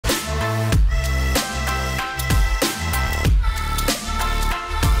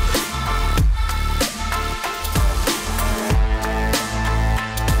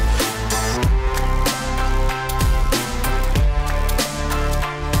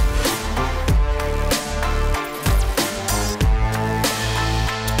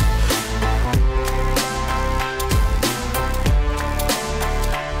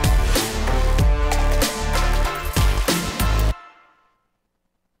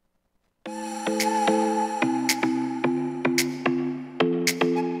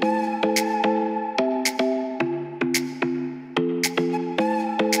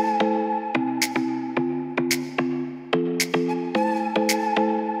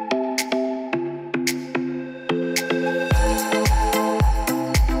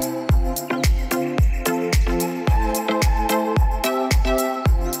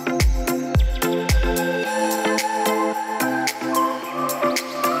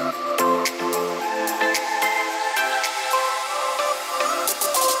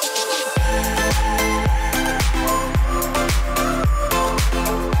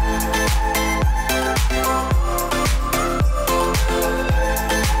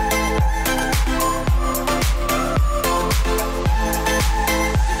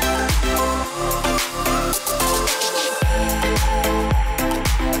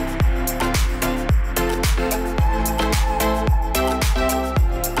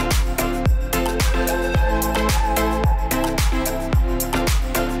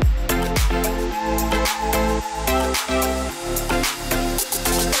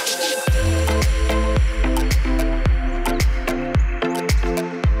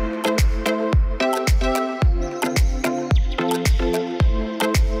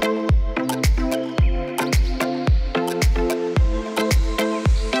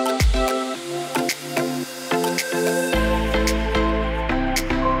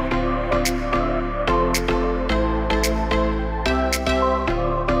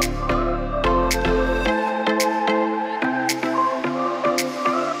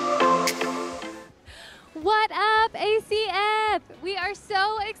are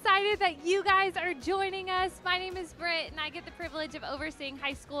so excited that you guys are joining us. My name is Britt, and I get the privilege of overseeing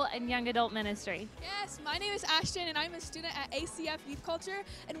high school and young adult ministry. Yes, my name is Ashton, and I'm a student at ACF Youth Culture,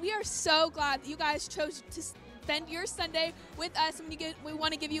 and we are so glad that you guys chose to spend your Sunday with us, and we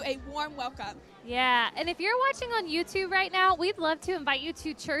want to give you a warm welcome. Yeah, and if you're watching on YouTube right now, we'd love to invite you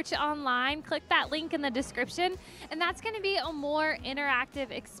to Church Online. Click that link in the description, and that's going to be a more interactive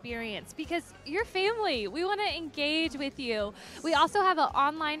experience because you're family. We want to engage with you. We also have an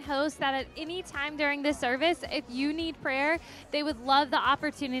online host that at any time during the service, if you need prayer, they would love the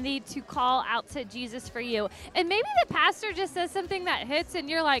opportunity to call out to Jesus for you. And maybe the pastor just says something that hits, and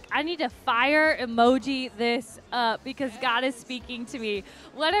you're like, I need to fire emoji this up because God is speaking to me.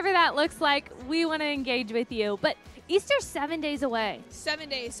 Whatever that looks like, we want to engage with you. But Easter's 7 days away. 7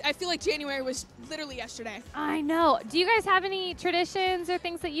 days. I feel like January was literally yesterday. I know. Do you guys have any traditions or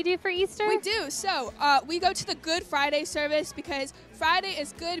things that you do for Easter? We do. So we go to the Good Friday service because Friday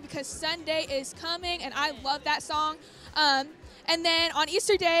is good because Sunday is coming, and I love that song. And then on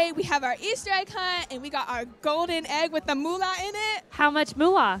Easter Day, we have our Easter egg hunt, and we got our golden egg with the moolah in it. How much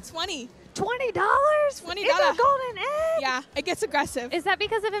moolah? $20. $20? $20. It's a golden egg? Yeah, it gets aggressive. Is that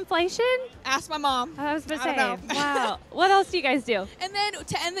because of inflation? Ask my mom. I was going to say, don't know. Wow. What else do you guys do? And then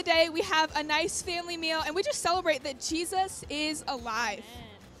to end the day, we have a nice family meal, and we just celebrate that Jesus is alive.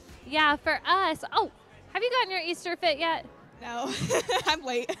 Yeah, for us. Oh, have you gotten your Easter fit yet? No, I'm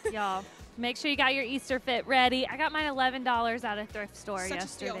late. Y'all, make sure you got your Easter fit ready. I got mine $11 at a thrift store Such a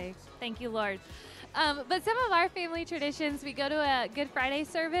yesterday. steal. Thank you, Lord. But some of our family traditions, we go to a Good Friday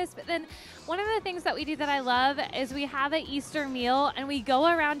service, but then one of the things that we do that I love is we have an Easter meal, and we go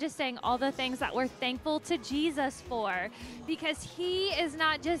around just saying all the things that we're thankful to Jesus for, because he is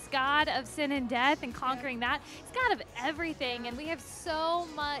not just God of sin and death and conquering that. He's God of everything, and we have so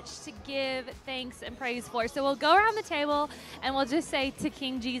much to give thanks and praise for. So we'll go around the table, and we'll just say to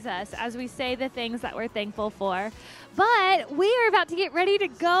King Jesus as we say the things that we're thankful for. But we are about to get ready to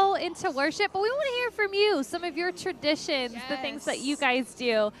go into worship, but we want to hear from you, some of your traditions, the things that you guys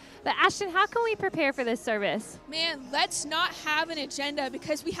do. But Ashton, how can we prepare for this service? Man, let's not have an agenda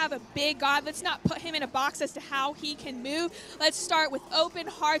because we have a big God. Let's not put him in a box as to how he can move. Let's start with open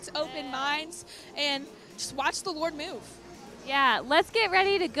hearts, open minds, and just watch the Lord move. Yeah, let's get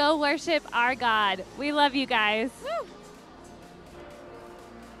ready to go worship our God. We love you guys. Woo.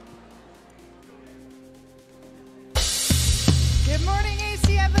 Good morning,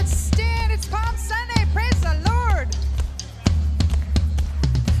 ACF. Let's stand. It's Palm Sunday. Praise the Lord.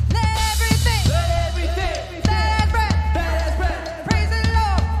 Let everything that has breath praise the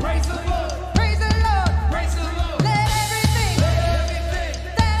Lord. Praise the Lord. Praise the Lord. Praise the Lord. Let everything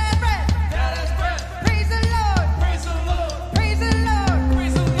that has breath praise the Lord. Praise the Lord. Praise the Lord.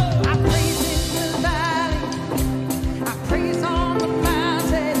 Praise the Lord. I praise in the valley. I praise on the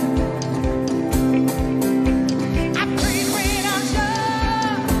mountain. I praise when I'm sure.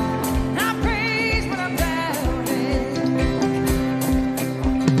 I praise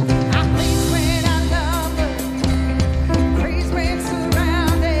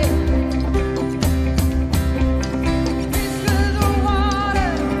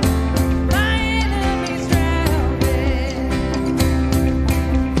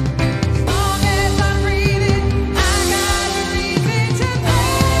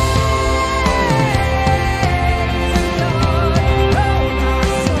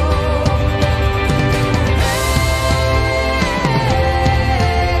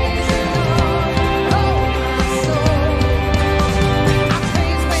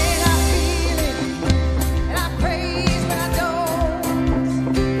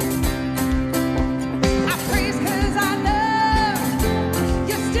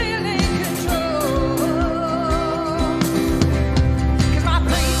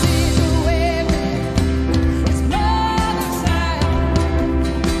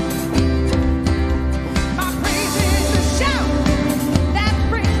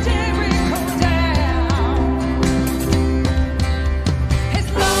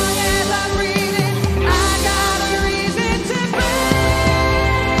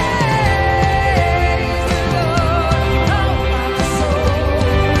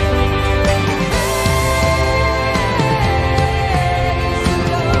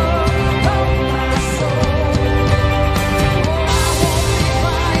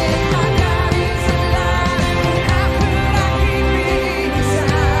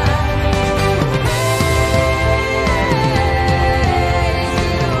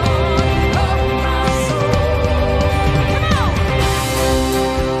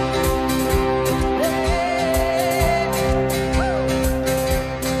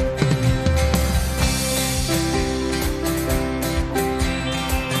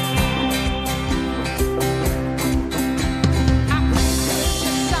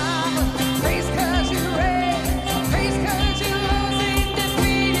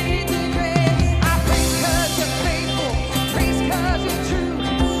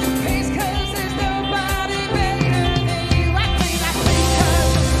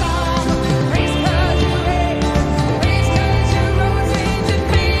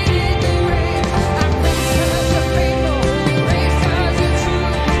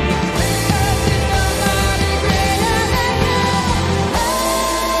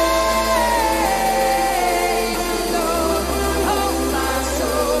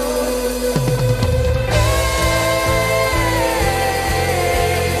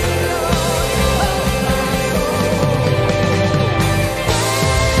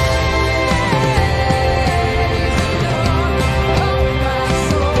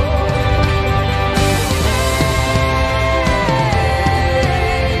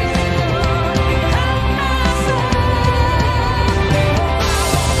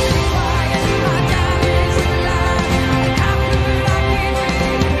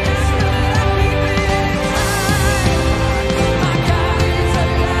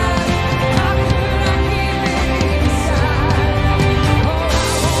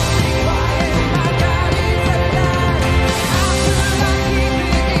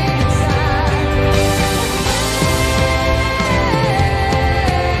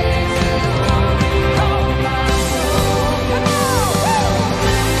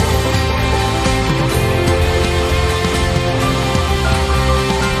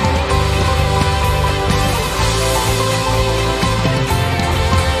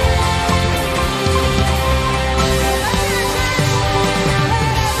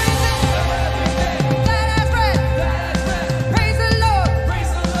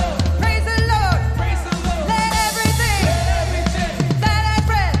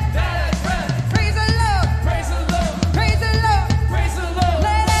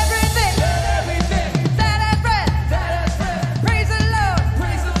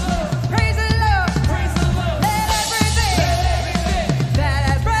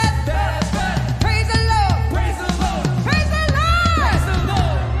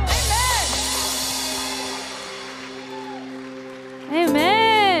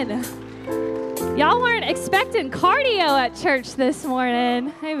cardio at church this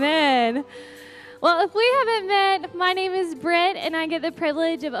morning. Amen. Well, if we haven't met, my name is Britt, and I get the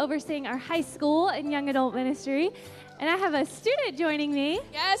privilege of overseeing our high school and young adult ministry. And I have a student joining me.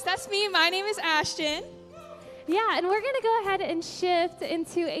 Yes, that's me. My name is Ashton. Yeah, and we're going to go ahead and shift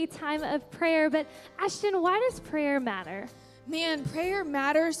into a time of prayer. But Ashton, why does prayer matter? Man, prayer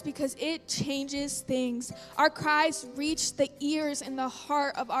matters because it changes things. Our cries reach the ears and the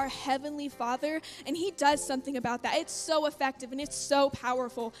heart of our Heavenly Father, and He does something about that. It's so effective and it's so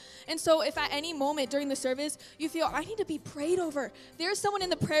powerful. And so if at any moment during the service you feel, I need to be prayed over, there's someone in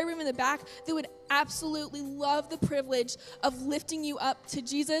the prayer room in the back that would absolutely love the privilege of lifting you up to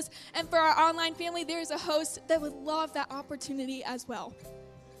Jesus. And for our online family, there's a host that would love that opportunity as well.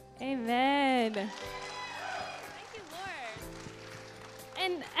 Amen.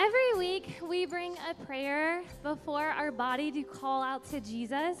 And every week, we bring a prayer before our body to call out to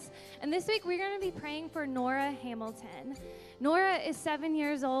Jesus. And this week, we're going to be praying for Nora Hamilton. Nora is 7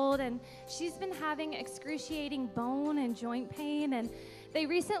 years old, and she's been having excruciating bone and joint pain. And they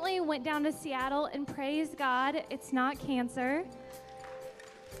recently went down to Seattle, and praise God, it's not cancer.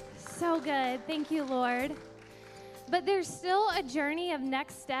 So good. Thank you, Lord. But there's still a journey of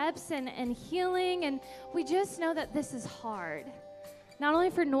next steps and healing, and we just know that this is hard. Not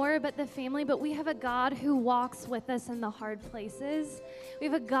only for Nora, but the family, but we have a God who walks with us in the hard places. We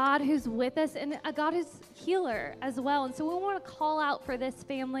have a God who's with us and a God who's healer as well. And so we want to call out for this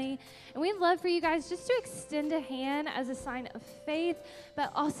family. And we'd love for you guys just to extend a hand as a sign of faith,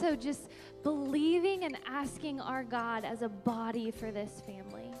 but also just believing and asking our God as a body for this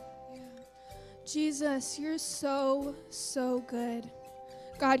family. Jesus, you're so, so good.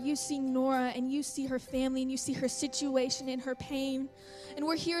 God, you see Nora, and you see her family, and you see her situation and her pain. And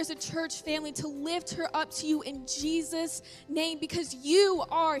we're here as a church family to lift her up to you in Jesus' name, because you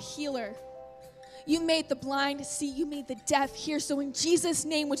are healer. You made the blind see, you made the deaf hear. So in Jesus'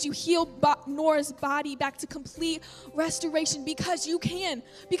 name, would you heal Nora's body back to complete restoration, because you can,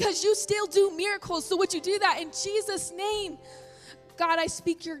 because you still do miracles. So would you do that in Jesus' name? God, I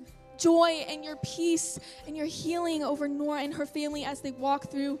speak your joy and your peace and your healing over Nora and her family as they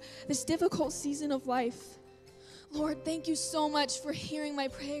walk through this difficult season of life. Lord, thank you so much for hearing my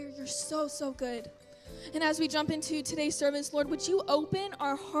prayer. You're so, so good. And as we jump into today's service, Lord, would you open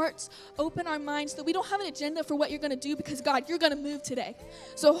our hearts, open our minds, that we don't have an agenda for what you're going to do, because, God, you're going to move today.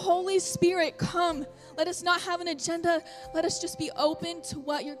 So, Holy Spirit, come. Let us not have an agenda. Let us just be open to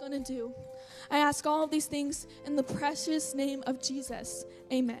what you're going to do. I ask all of these things in the precious name of Jesus.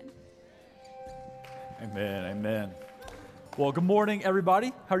 Amen. Amen, amen. Well, good morning,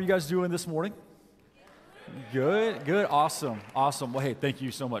 everybody. How are you guys doing this morning? Good, awesome. Well, hey, thank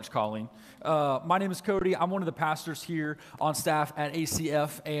you so much, Colleen. My name is Cody. I'm one of the pastors here on staff at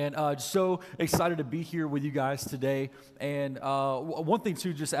ACF, and just so excited to be here with you guys today. And one thing,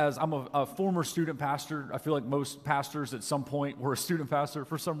 too, just as I'm a former student pastor, I feel like most pastors at some point were a student pastor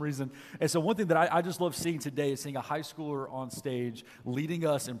for some reason. And so one thing that I just love seeing today is seeing a high schooler on stage leading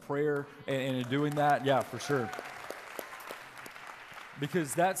us in prayer and in doing that. Yeah, for sure.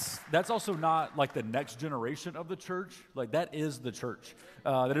 Because that's also not like the next generation of the church. Like, that is the church.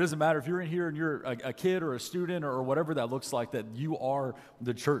 That it doesn't matter if you're in here and you're a kid or a student or whatever that looks like, that you are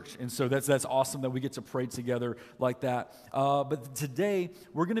the church. And so that's awesome that we get to pray together like that. But today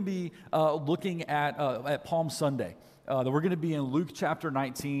we're going to be looking at Palm Sunday. We're going to be in Luke chapter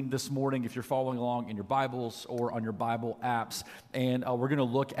 19 this morning, if you're following along in your Bibles or on your Bible apps. And we're going to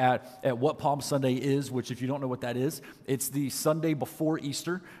look at what Palm Sunday is, which, if you don't know what that is, it's the Sunday before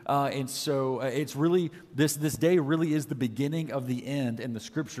Easter. And so it's really, this day really is the beginning of the end in the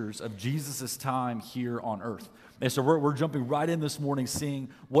scriptures of Jesus' time here on earth. And so we're jumping right in this morning, seeing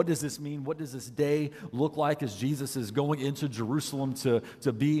what does this mean? What does this day look like as Jesus is going into Jerusalem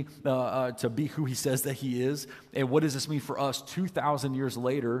to be who he says that he is? And what does this mean for us 2,000 years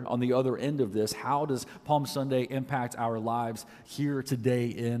later on the other end of this? How does Palm Sunday impact our lives here today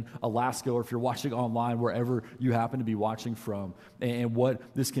in Alaska, or if you're watching online, wherever you happen to be watching from, and what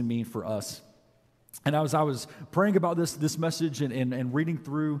this can mean for us? And as I was praying about this message and reading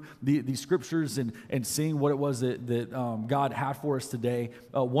through the scriptures and seeing what it was that God had for us today,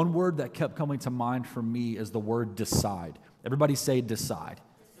 one word that kept coming to mind for me is the word decide. Everybody say decide.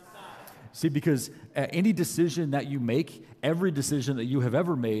 See, because any decision that you make, every decision that you have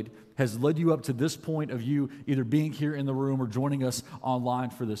ever made has led you up to this point of you either being here in the room or joining us online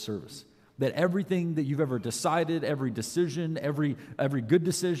for this service. That everything that you've ever decided, every decision, every good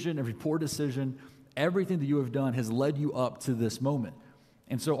decision, every poor decision, everything that you have done has led you up to this moment.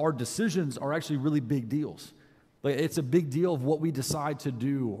 And so our decisions are actually really big deals. Like, it's a big deal of what we decide to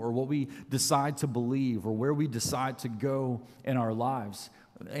do or what we decide to believe or where we decide to go in our lives.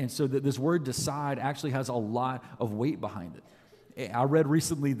 And so this word decide actually has a lot of weight behind it. I read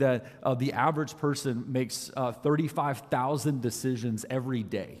recently that the average person makes 35,000 decisions every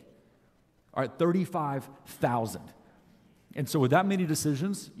day. All right, 35,000. And so with that many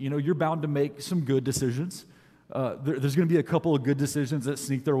decisions, you're bound to make some good decisions. There's going to be a couple of good decisions that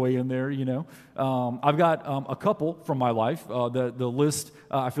sneak their way in there, I've got a couple from my life. The list,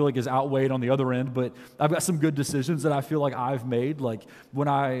 I feel like, is outweighed on the other end, but I've got some good decisions that I feel like I've made. Like when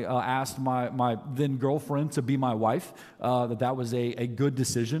I asked my then girlfriend to be my wife, that was a good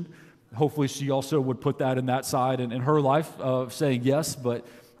decision. Hopefully she also would put that in that side in her life of saying yes, but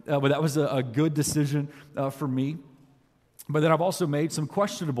that was a good decision for me. But then I've also made some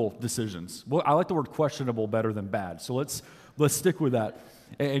questionable decisions. Well, I like the word questionable better than bad, so let's stick with that.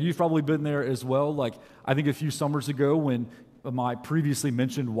 And you've probably been there as well. Like, I think a few summers ago when my previously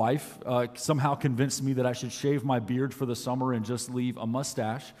mentioned wife somehow convinced me that I should shave my beard for the summer and just leave a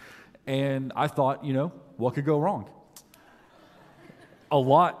mustache. And I thought, what could go wrong? A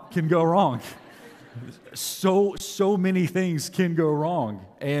lot can go wrong. So many things can go wrong.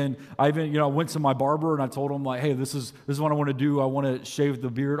 And I even, I went to my barber and I told him, like, hey, this is what I want to do. I want to shave the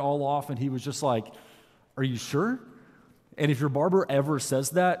beard all off. And he was just like, are you sure? And if your barber ever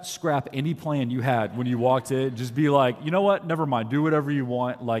says that, scrap any plan you had when you walked in. Just be like, you know what? Never mind. Do whatever you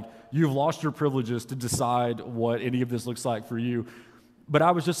want. Like, you've lost your privileges to decide what any of this looks like for you. But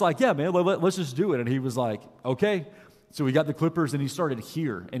I was just like, yeah, man, let's just do it. And he was like, okay. So we got the clippers and he started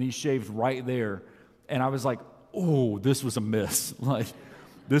here and he shaved right there. And I was like, oh, this was a miss. Like,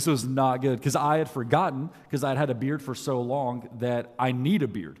 this was not good. Because I had forgotten, because I'd had a beard for so long, that I need a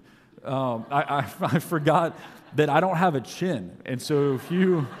beard. I forgot that I don't have a chin. And so if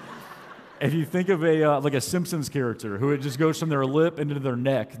you think of like a Simpsons character who it just goes from their lip into their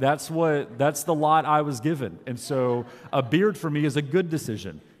neck, that's the lot I was given. And so a beard for me is a good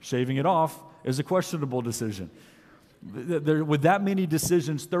decision. Shaving it off is a questionable decision. With that many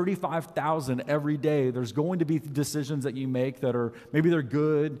decisions, 35,000 every day, there's going to be decisions that you make that are, maybe they're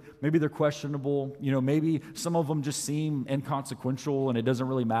good, maybe they're questionable, maybe some of them just seem inconsequential and it doesn't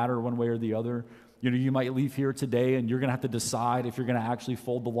really matter one way or the other. You might leave here today and you're going to have to decide if you're going to actually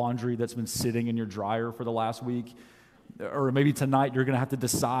fold the laundry that's been sitting in your dryer for the last week. Or maybe tonight you're going to have to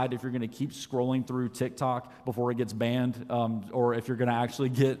decide if you're going to keep scrolling through TikTok before it gets banned, or if you're going to actually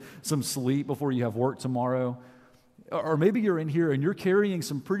get some sleep before you have work tomorrow. Or maybe you're in here and you're carrying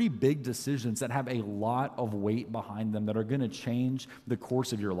some pretty big decisions that have a lot of weight behind them that are going to change the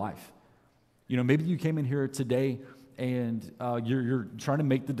course of your life. Maybe you came in here today and you're trying to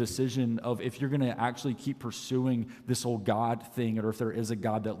make the decision of if you're going to actually keep pursuing this whole God thing, or if there is a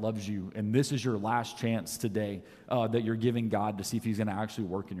God that loves you, and this is your last chance today that you're giving God to see if he's going to actually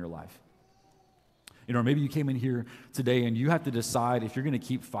work in your life. Or maybe you came in here today and you have to decide if you're going to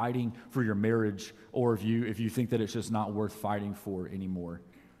keep fighting for your marriage, or if you think that it's just not worth fighting for anymore.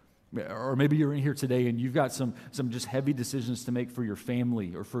 Or maybe you're in here today and you've got some just heavy decisions to make for your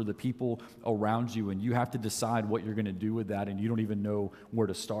family or for the people around you, and you have to decide what you're going to do with that, and you don't even know where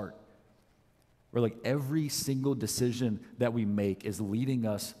to start. Or like every single decision that we make is leading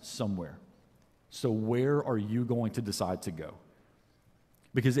us somewhere. So where are you going to decide to go?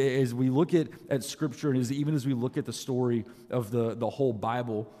 Because as we look at Scripture, and even as we look at the story of the whole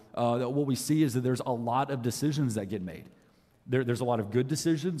Bible, what we see is that there's a lot of decisions that get made. There's a lot of good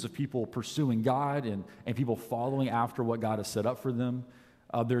decisions of people pursuing God and people following after what God has set up for them.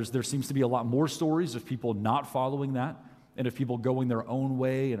 There seems to be a lot more stories of people not following that, and of people going their own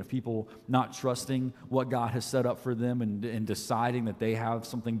way, and of people not trusting what God has set up for them and deciding that they have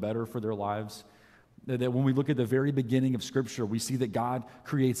something better for their lives. That when we look at the very beginning of Scripture, we see that God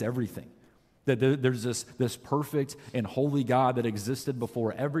creates everything. That there's this perfect and holy God that existed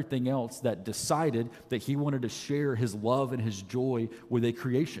before everything else, that decided that he wanted to share his love and his joy with a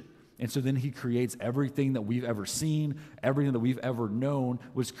creation. And so then he creates everything that we've ever seen, everything that we've ever known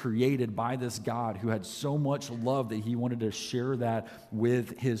was created by this God who had so much love that he wanted to share that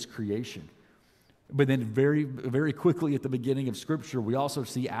with his creation. But then very, very quickly at the beginning of Scripture, we also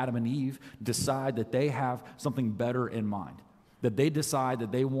see Adam and Eve decide that they have something better in mind. That they decide that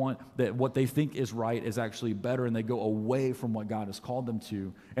they want, that what they think is right is actually better, and they go away from what God has called them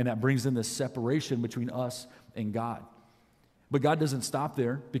to. And that brings in this separation between us and God. But God doesn't stop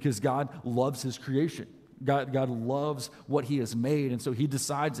there, because God loves his creation. God loves what he has made, and so he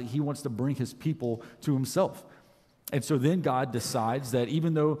decides that he wants to bring his people to himself. And so then God decides that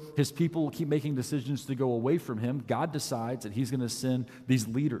even though his people keep making decisions to go away from him, God decides that he's going to send these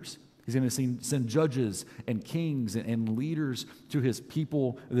leaders. He's going to send judges and kings and leaders to his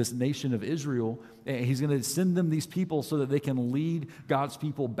people, this nation of Israel. And he's going to send them these people so that they can lead God's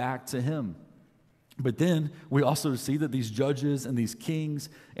people back to him. But then we also see that these judges and these kings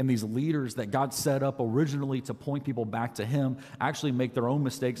and these leaders that God set up originally to point people back to him actually make their own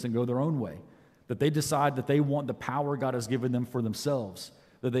mistakes and go their own way. That they decide that they want the power God has given them for themselves.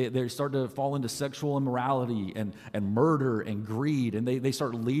 That they start to fall into sexual immorality and murder and greed, and they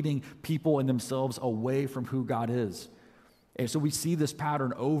start leading people and themselves away from who God is. And so we see this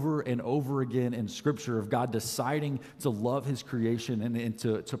pattern over and over again in Scripture of God deciding to love his creation and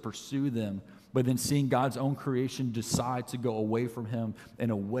to pursue them, but then seeing God's own creation decide to go away from him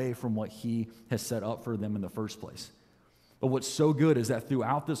and away from what he has set up for them in the first place. But what's so good is that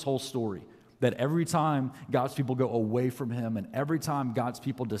throughout this whole story, that every time God's people go away from him and every time God's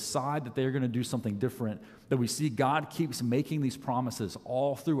people decide that they're going to do something different, that we see God keeps making these promises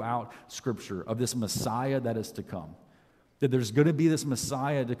all throughout Scripture of this Messiah that is to come. That there's going to be this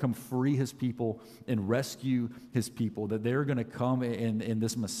Messiah to come free his people and rescue his people. That they're going to come and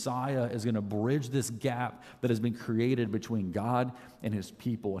this Messiah is going to bridge this gap that has been created between God and his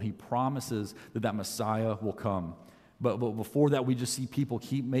people. And he promises that Messiah will come. But before that, we just see people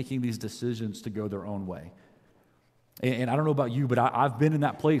keep making these decisions to go their own way. And I don't know about you, but I've been in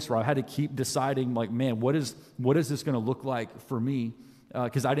that place where I had to keep deciding, like, man, what is this going to look like for me?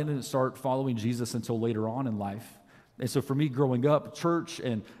 Because I didn't start following Jesus until later on in life. And so for me, growing up, church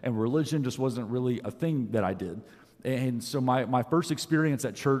and religion just wasn't really a thing that I did. And so my first experience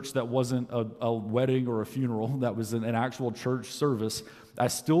at church that wasn't a wedding or a funeral, that was an actual church service, I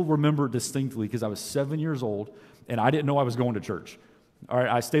still remember distinctly because I was 7 years old. And I didn't know I was going to church. All right,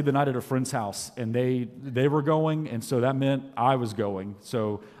 I stayed the night at a friend's house, and they were going, and so that meant I was going.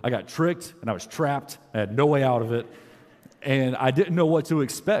 So I got tricked, and I was trapped. I had no way out of it, and I didn't know what to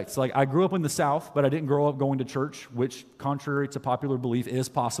expect. Like, I grew up in the South, but I didn't grow up going to church, which, contrary to popular belief, is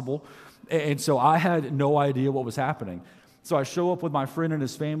possible. And so I had no idea what was happening. So I show up with my friend and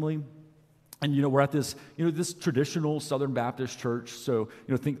his family. And, we're at this, this traditional Southern Baptist church. So,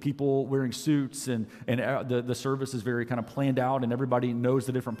 think people wearing suits and the service is very kind of planned out and everybody knows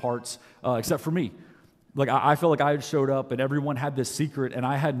the different parts, except for me. Like, I feel like I had showed up and everyone had this secret and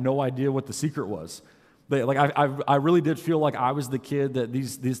I had no idea what the secret was. Like, I really did feel like I was the kid that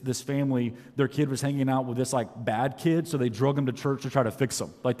this family, their kid was hanging out with this, like, bad kid, so they drug him to church to try to fix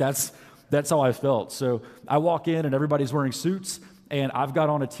him. Like, that's how I felt. So I walk in and everybody's wearing suits. And I've got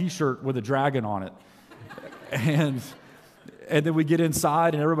on a T-shirt with a dragon on it. And then we get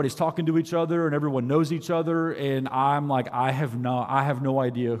inside and everybody's talking to each other and everyone knows each other. And I'm like, I have no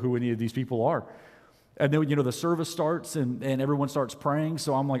idea who any of these people are. And then, the service starts and everyone starts praying.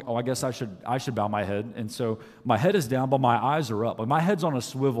 So I'm like, I guess I should bow my head. And so my head is down, but my eyes are up. Like, my head's on a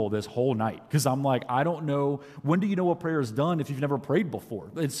swivel this whole night because I'm like, I don't know. When do you know what prayer is done if you've never prayed before?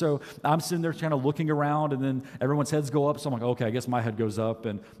 And so I'm sitting there kind of looking around and then everyone's heads go up. So I'm like, okay, I guess my head goes up.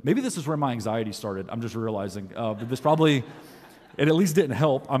 And maybe this is where my anxiety started. I'm just realizing. But this probably... It at least didn't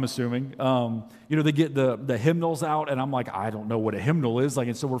help, I'm assuming. They get the hymnals out, and I'm like, I don't know what a hymnal is. Like,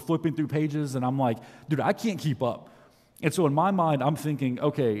 and so we're flipping through pages, and I'm like, dude, I can't keep up. And so in my mind, I'm thinking,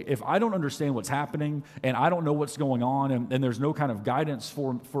 okay, if I don't understand what's happening, and I don't know what's going on, and there's no kind of guidance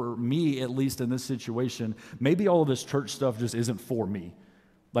for me, at least in this situation, maybe all of this church stuff just isn't for me.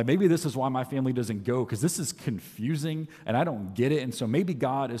 Like, maybe this is why my family doesn't go, because this is confusing and I don't get it. And so maybe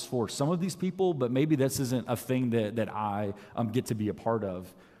God is for some of these people, but maybe this isn't a thing that I get to be a part of.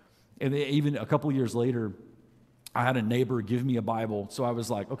 And even a couple of years later, I had a neighbor give me a Bible. So I was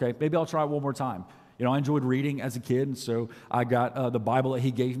like, okay, maybe I'll try it one more time. I enjoyed reading as a kid, and so I got the Bible that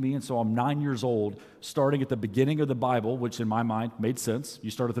he gave me, and so I'm 9 years old, starting at the beginning of the Bible, which in my mind made sense. You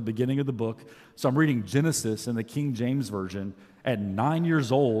start at the beginning of the book. So I'm reading Genesis in the King James Version at 9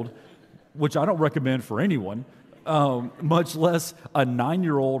 years old, which I don't recommend for anyone, much less a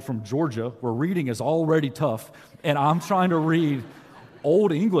 9-year-old from Georgia, where reading is already tough, and I'm trying to read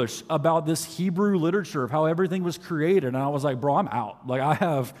Old English about this Hebrew literature of how everything was created. And I was like, bro, I'm out. Like,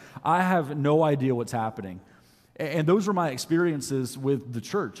 I have no idea what's happening. And those were my experiences with the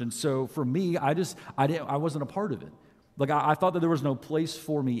church. And so for me, I wasn't a part of it. Like, I thought that there was no place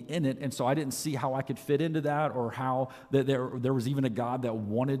for me in it. And so I didn't see how I could fit into that, or how that there was even a God that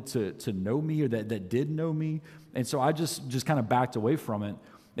wanted to know me, or that did know me. And so I just kind of backed away from it.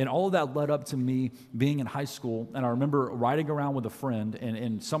 And all of that led up to me being in high school, and I remember riding around with a friend,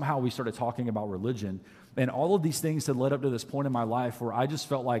 and somehow we started talking about religion, and all of these things had led up to this point in my life where I just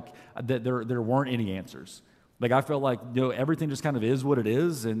felt like that there weren't any answers. Like, I felt like, everything just kind of is what it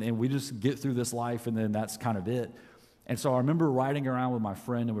is, and we just get through this life, and then that's kind of it. And so I remember riding around with my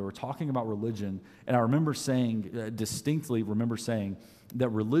friend, and we were talking about religion, and I remember saying, distinctly remember saying, that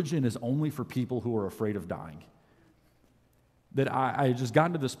religion is only for people who are afraid of dying. That I had just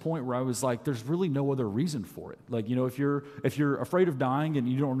gotten to this point where I was like, there's really no other reason for it. Like, you know, if you're afraid of dying and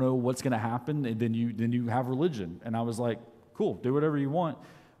you don't know what's going to happen, and then you have religion. And I was like, cool, do whatever you want.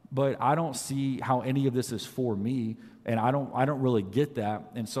 But I don't see how any of this is for me, and I don't really get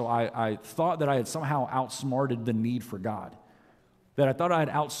that. And so I thought that I had somehow outsmarted the need for God. That I thought I had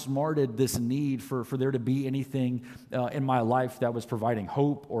outsmarted this need for there to be anything in my life that was providing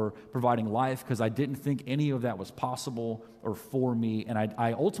hope or providing life, because I didn't think any of that was possible or for me, and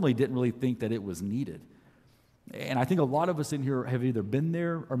I ultimately didn't really think that it was needed. And I think a lot of us in here have either been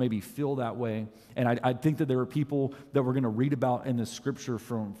there or maybe feel that way. And I think that there are people that we're going to read about in the scripture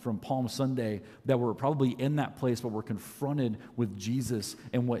from Palm Sunday that were probably in that place, but were confronted with Jesus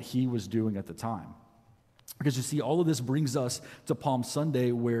and what he was doing at the time. Because you see, all of this brings us to Palm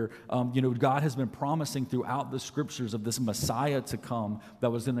Sunday, where God has been promising throughout the scriptures of this Messiah to come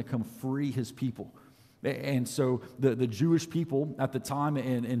that was going to come free his people. And so the Jewish people at the time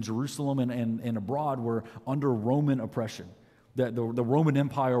in Jerusalem and abroad were under Roman oppression. The Roman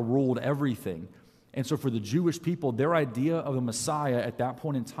Empire ruled everything. And so for the Jewish people, their idea of a Messiah at that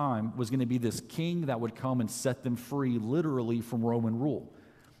point in time was going to be this king that would come and set them free, literally, from Roman rule.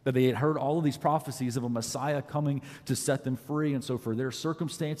 That they had heard all of these prophecies of a Messiah coming to set them free. And so for their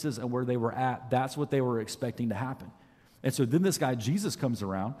circumstances and where they were at, that's what they were expecting to happen. And so then this guy, Jesus, comes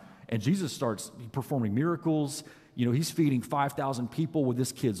around, and Jesus starts performing miracles. You know, he's feeding 5,000 people with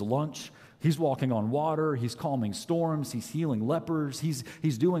this kid's lunch. He's walking on water. He's calming storms. He's healing lepers. He's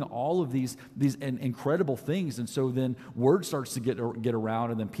doing all of these incredible things. And so then word starts to get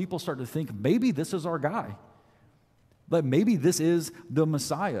around, and then people start to think, maybe this is our guy. But maybe this is the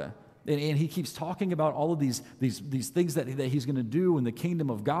Messiah. And he keeps talking about all of these things that he's going to do, and the kingdom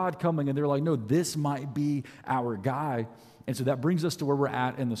of God coming. And they're like, no, this might be our guy. And so that brings us to where we're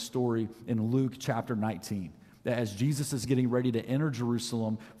at in the story in Luke chapter 19. That as Jesus is getting ready to enter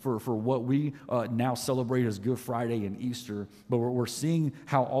Jerusalem for what we now celebrate as Good Friday and Easter. But we're seeing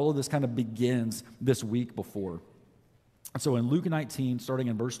how all of this kind of begins this week before. So in Luke 19, starting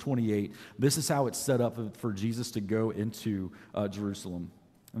in verse 28, this is how it's set up for Jesus to go into Jerusalem.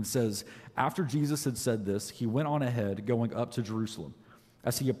 And it says, after Jesus had said this, he went on ahead, going up to Jerusalem.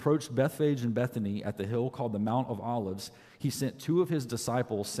 As he approached Bethphage and Bethany at the hill called the Mount of Olives, he sent two of his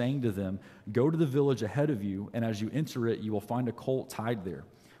disciples, saying to them, go to the village ahead of you, and as you enter it, you will find a colt tied there,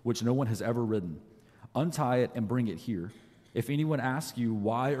 which no one has ever ridden. Untie it and bring it here. If anyone asks you,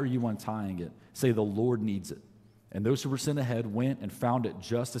 why are you untying it? Say, the Lord needs it. And those who were sent ahead went and found it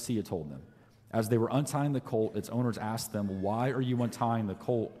just as he had told them. As they were untying the colt, its owners asked them, why are you untying the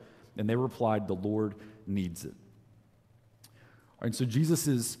colt? And they replied, the Lord needs it. All right, so Jesus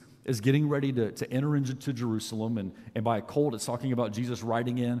is getting ready to enter into Jerusalem, and by a colt, it's talking about Jesus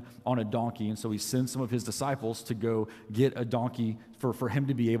riding in on a donkey. And so he sends some of his disciples to go get a donkey for him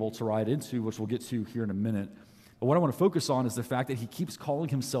to be able to ride into, which we'll get to here in a minute. But what I want to focus on is the fact that he keeps calling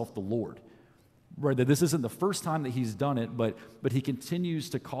himself the Lord. Right, that this isn't the first time that he's done it, but he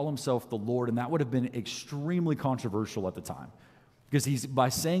continues to call himself the Lord, and that would have been extremely controversial at the time. Because by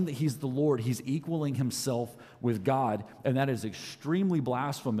saying that he's the Lord, he's equaling himself with God, and that is extremely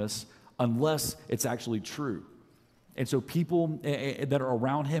blasphemous unless it's actually true. And so people that are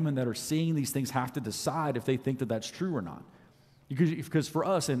around him and that are seeing these things have to decide if they think that that's true or not. Because for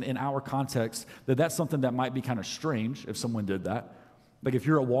us, in our context, that's something that might be kind of strange if someone did that. Like if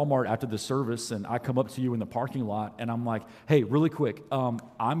you're at Walmart after the service and I come up to you in the parking lot and I'm like, hey, really quick,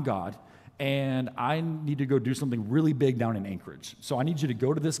 I'm God and I need to go do something really big down in Anchorage. So I need you to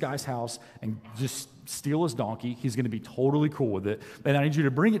go to this guy's house and just steal his donkey. He's going to be totally cool with it. And I need you to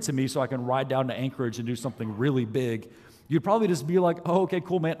bring it to me so I can ride down to Anchorage and do something really big. You'd probably just be like, oh, okay,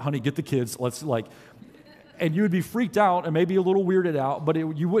 cool, man. Honey, get the kids. Let's and you would be freaked out and maybe a little weirded out, but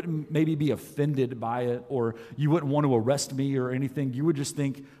you wouldn't maybe be offended by it, or you wouldn't want to arrest me or anything. You would just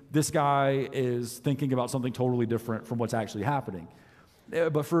think this guy is thinking about something totally different from what's actually happening.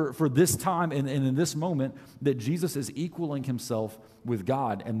 But for this time and in this moment, that Jesus is equaling himself with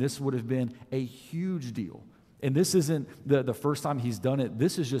God, and this would have been a huge deal. And this isn't the first time he's done it.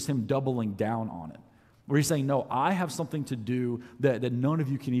 This is just him doubling down on it. Where he's saying, no, I have something to do that none of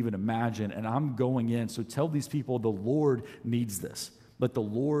you can even imagine, and I'm going in. So tell these people the Lord needs this, but the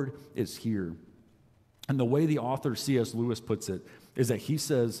Lord is here. And the way the author C.S. Lewis puts it is that he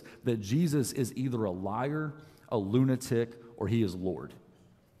says that Jesus is either a liar, a lunatic, or he is Lord.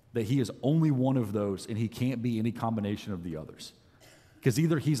 That he is only one of those, and he can't be any combination of the others. Because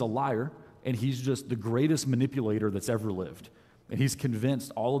either he's a liar, and he's just the greatest manipulator that's ever lived. And he's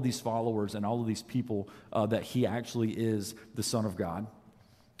convinced all of these followers and all of these people that he actually is the Son of God.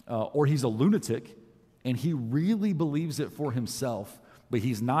 Or he's a lunatic, and he really believes it for himself, but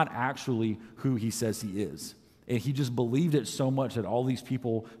he's not actually who he says he is. And he just believed it so much that all these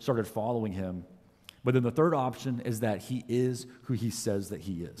people started following him. But then the third option is that he is who he says that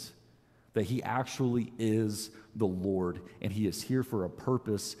he is, that he actually is the Lord, and he is here for a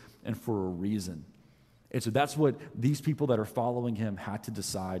purpose and for a reason. And so that's what these people that are following him had to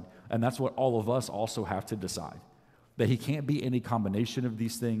decide, and that's what all of us also have to decide, that he can't be any combination of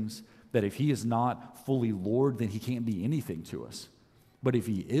these things, that if he is not fully Lord, then he can't be anything to us. But if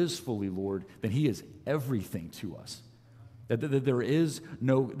he is fully Lord, then he is everything to us. That there is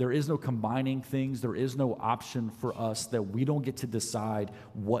no combining things. There is no option for us, that we don't get to decide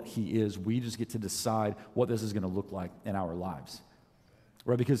what he is. We just get to decide what this is going to look like in our lives.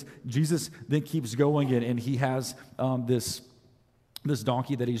 Right? Because Jesus then keeps going, and he has this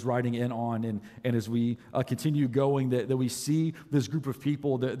donkey that he's riding in on, and as we continue going, that we see this group of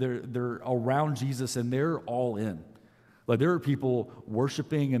people that they're around Jesus, and they're all in. Like, there are people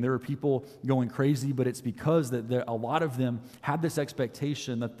worshiping, and there are people going crazy, but it's because that a lot of them had this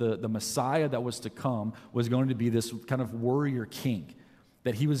expectation that the Messiah that was to come was going to be this kind of warrior king,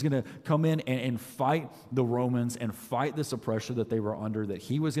 that he was going to come in and fight the Romans and fight this oppression that they were under, that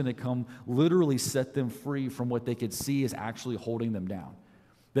he was going to come literally set them free from what they could see as actually holding them down.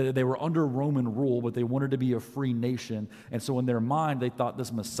 That they were under Roman rule, but they wanted to be a free nation. And so in their mind, they thought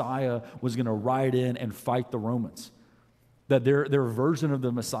this Messiah was going to ride in and fight the Romans. That their version of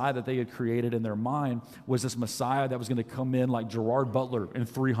the Messiah that they had created in their mind was this Messiah that was going to come in like Gerard Butler in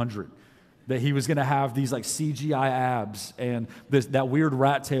 300. That he was going to have these like CGI abs and that weird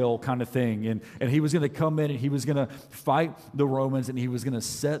rat tail kind of thing. And he was going to come in and he was going to fight the Romans, and he was going to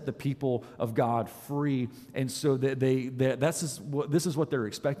set the people of God free. And so this is what they're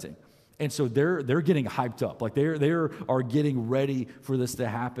expecting. And so they're getting hyped up. Like they are getting ready for this to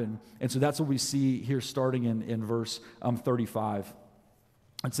happen. And so that's what we see here starting in verse 35.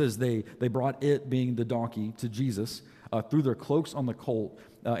 It says they brought it, being the donkey, to Jesus, threw their cloaks on the colt,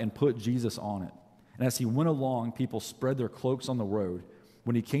 and put Jesus on it. And as he went along, people spread their cloaks on the road.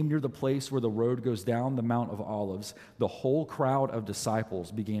 When he came near the place where the road goes down the Mount of Olives, the whole crowd of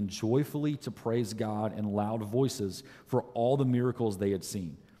disciples began joyfully to praise God in loud voices for all the miracles they had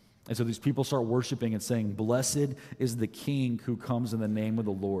seen. And so these people start worshiping and saying, "Blessed is the King who comes in the name of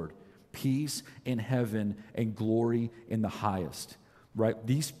the Lord. Peace in heaven and glory in the highest." Right?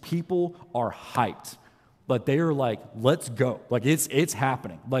 These people are hyped. Like, they are like, let's go. Like, it's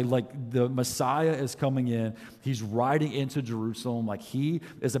happening. Like the Messiah is coming in. He's riding into Jerusalem. Like, he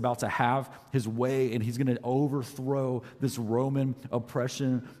is about to have his way, and he's going to overthrow this Roman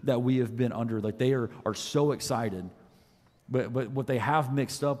oppression that we have been under. Like, they are so excited. But what they have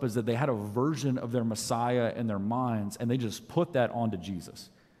mixed up is that they had a version of their Messiah in their minds, and they just put that onto Jesus.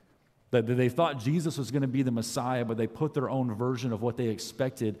 That they thought Jesus was going to be the Messiah, but they put their own version of what they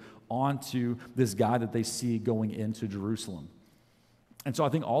expected onto this guy that they see going into Jerusalem. And so I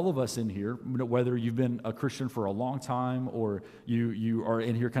think all of us in here, whether you've been a Christian for a long time or you are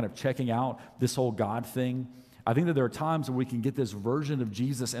in here kind of checking out this whole God thing, I think that there are times where we can get this version of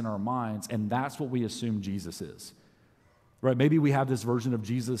Jesus in our minds, and that's what we assume Jesus is. Right? Maybe we have this version of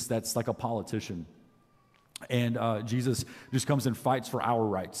Jesus that's like a politician, and Jesus just comes and fights for our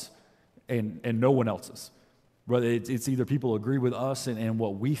rights. And no one else's. But it's either people agree with us and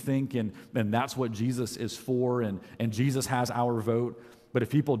what we think, and that's what Jesus is for, and Jesus has our vote. But if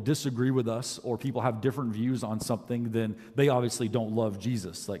people disagree with us, or people have different views on something, then they obviously don't love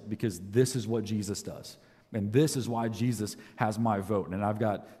Jesus, like, because this is what Jesus does. And this is why Jesus has my vote. And I've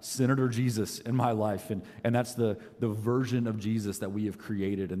got Senator Jesus in my life, and that's the version of Jesus that we have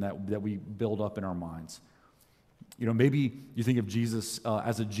created and that we build up in our minds. You know, maybe you think of Jesus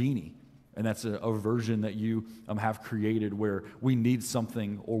as a genie. And that's a version that you have created, where we need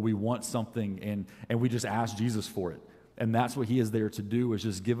something or we want something, and we just ask Jesus for it. And that's what he is there to do, is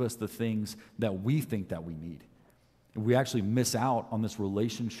just give us the things that we think that we need. And we actually miss out on this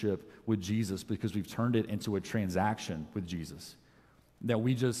relationship with Jesus because we've turned it into a transaction with Jesus. That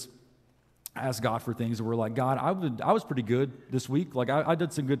we just ask God for things, and we're like, God, I was pretty good this week. Like, I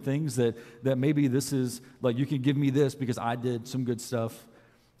did some good things that maybe this is, like, you can give me this because I did some good stuff.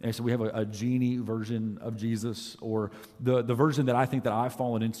 And so we have a genie version of Jesus, or the version that I think that I've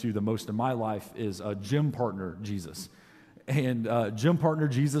fallen into the most in my life is a gym partner Jesus. And gym partner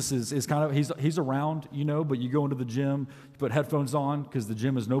Jesus is kind of, he's around, but you go into the gym, you put headphones on because the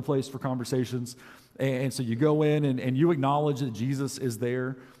gym is no place for conversations. And so you go in and you acknowledge that Jesus is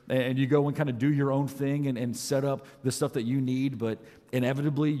there, and you go and kind of do your own thing and set up the stuff that you need, but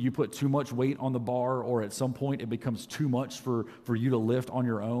inevitably you put too much weight on the bar, or at some point it becomes too much for you to lift on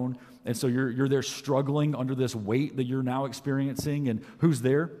your own. And so you're there struggling under this weight that you're now experiencing. And who's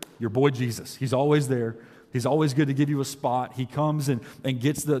there? Your boy Jesus. He's always there. He's always good to give you a spot. He comes and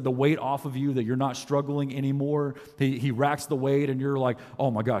gets the weight off of you that you're not struggling anymore. He racks the weight and you're like,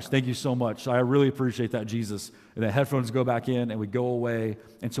 oh my gosh, thank you so much. I really appreciate that, Jesus. And the headphones go back in and we go away.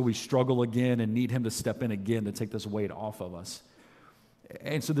 And so we struggle again and need him to step in again to take this weight off of us.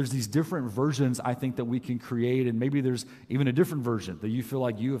 And so there's these different versions, I think, that we can create. And maybe there's even a different version that you feel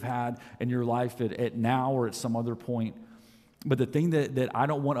like you have had in your life at now or at some other point. But the thing that I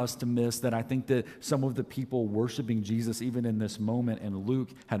don't want us to miss, that I think that some of the people worshiping Jesus, even in this moment, and Luke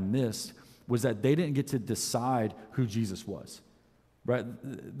had missed, was that they didn't get to decide who Jesus was, right?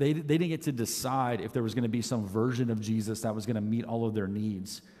 They didn't get to decide if there was going to be some version of Jesus that was going to meet all of their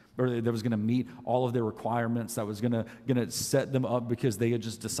needs, or that was going to meet all of their requirements, that was going to set them up because they had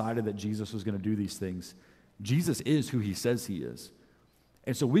just decided that Jesus was going to do these things. Jesus is who he says he is.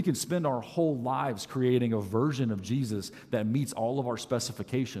 And so we can spend our whole lives creating a version of Jesus that meets all of our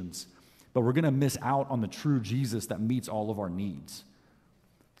specifications, but we're going to miss out on the true Jesus that meets all of our needs.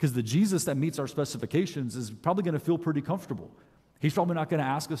 Because the Jesus that meets our specifications is probably going to feel pretty comfortable. He's probably not going to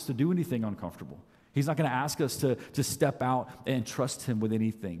ask us to do anything uncomfortable. He's not going to ask us to step out and trust him with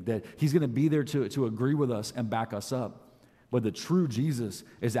anything, that he's going to be there to agree with us and back us up. But the true Jesus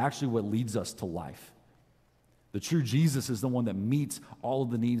is actually what leads us to life. The true Jesus is the one that meets all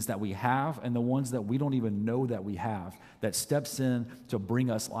of the needs that we have and the ones that we don't even know that we have, that steps in to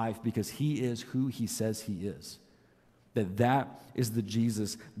bring us life because he is who he says he is. That is the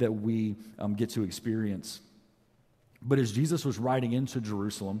Jesus that we get to experience. But as Jesus was riding into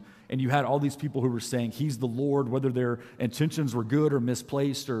Jerusalem, and you had all these people who were saying he's the Lord, whether their intentions were good or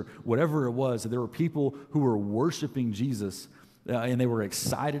misplaced or whatever it was, there were people who were worshiping Jesus and they were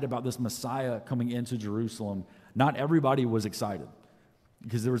excited about this Messiah coming into Jerusalem. Not everybody was excited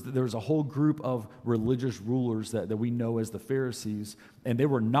because there was a whole group of religious rulers that we know as the Pharisees, and they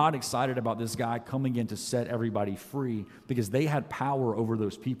were not excited about this guy coming in to set everybody free because they had power over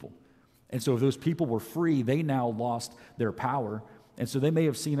those people. And so if those people were free, they now lost their power. And so they may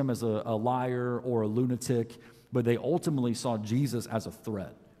have seen him as a liar or a lunatic, but they ultimately saw Jesus as a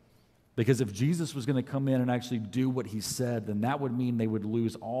threat. Because if Jesus was going to come in and actually do what he said, then that would mean they would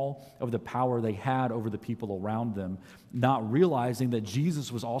lose all of the power they had over the people around them, not realizing that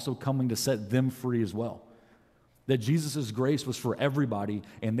Jesus was also coming to set them free as well. That Jesus' grace was for everybody,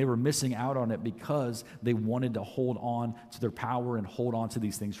 and they were missing out on it because they wanted to hold on to their power and hold on to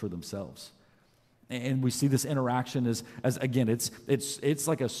these things for themselves. And we see this interaction as again, it's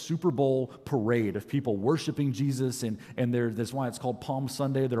like a Super Bowl parade of people worshiping Jesus, and that's why it's called Palm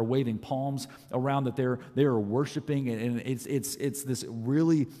Sunday. They're waving palms around that they are worshiping, and it's this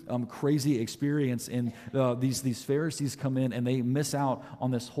really crazy experience. And these Pharisees come in and they miss out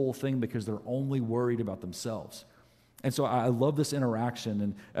on this whole thing because they're only worried about themselves. And so I love this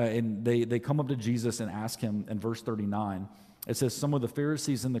interaction, and they come up to Jesus and ask him in verse 39. It says, some of the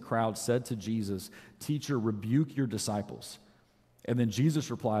Pharisees in the crowd said to Jesus, "Teacher, rebuke your disciples." And then Jesus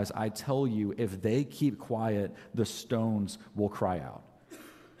replies, "I tell you, if they keep quiet, the stones will cry out."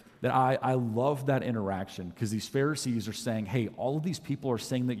 That I love that interaction because these Pharisees are saying, hey, all of these people are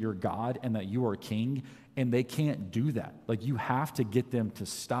saying that you're God and that you are king, and they can't do that. Like, you have to get them to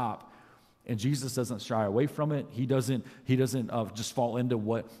stop. And Jesus doesn't shy away from it. He doesn't just fall into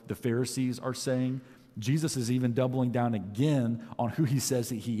what the Pharisees are saying. Jesus is even doubling down again on who he says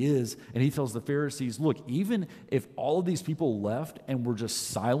that he is. And he tells the Pharisees, look, even if all of these people left and were just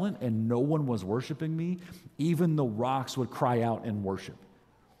silent and no one was worshiping me, even the rocks would cry out in worship.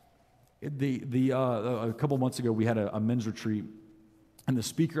 A couple months ago, we had a men's retreat. And the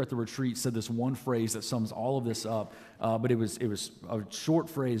speaker at the retreat said this one phrase that sums all of this up. But it was a short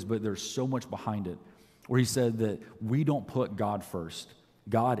phrase, but there's so much behind it. Where he said that we don't put God first.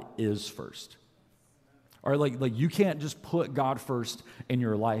 God is first. Or like you can't just put God first in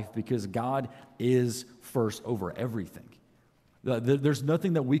your life because God is first over everything. There's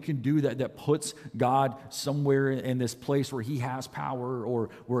nothing that we can do that puts God somewhere in this place where he has power or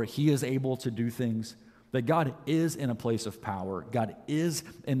where he is able to do things. That God is in a place of power. God is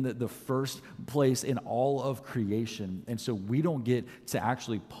in the first place in all of creation. And so we don't get to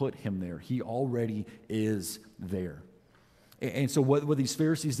actually put him there. He already is there. And so what these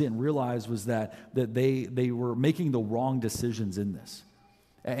Pharisees didn't realize was that they were making the wrong decisions in this.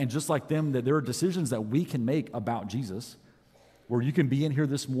 And just like them, that there are decisions that we can make about Jesus, where you can be in here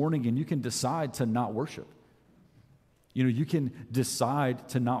this morning and you can decide to not worship. You know, you can decide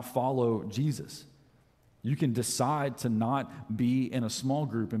to not follow Jesus. You can decide to not be in a small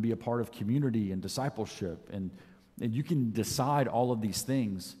group and be a part of community and discipleship. And you can decide all of these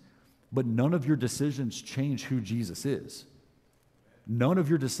things, but none of your decisions change who Jesus is. None of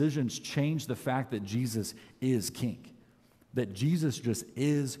your decisions change the fact that Jesus is King, that Jesus just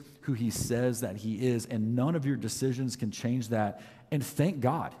is who he says that he is, and none of your decisions can change that. And thank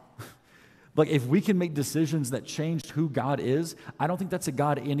God. Like, if we can make decisions that change who God is, I don't think that's a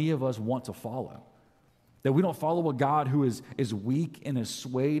God any of us want to follow. That we don't follow a God who is weak and is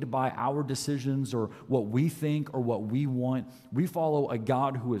swayed by our decisions or what we think or what we want. We follow a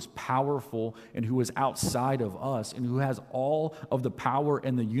God who is powerful and who is outside of us and who has all of the power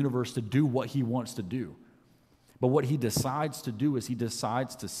in the universe to do what he wants to do. But what he decides to do is he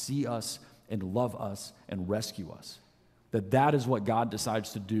decides to see us and love us and rescue us. That is what God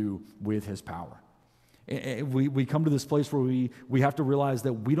decides to do with his power. We come to this place where we have to realize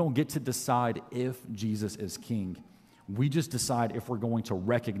that we don't get to decide if Jesus is king. We just decide if we're going to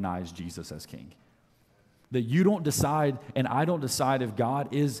recognize Jesus as king. That you don't decide and I don't decide if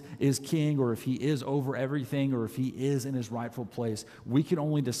God is king or if he is over everything or if he is in his rightful place. We can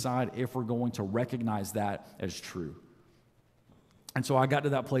only decide if we're going to recognize that as true. And so I got to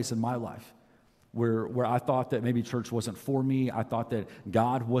that place in my life where I thought that maybe church wasn't for me. I thought that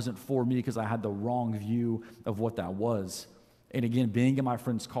God wasn't for me because I had the wrong view of what that was. And again, being in my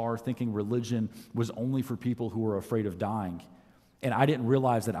friend's car, thinking religion was only for people who were afraid of dying. And I didn't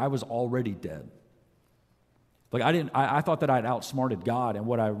realize that I was already dead. Like I thought that I'd outsmarted God. And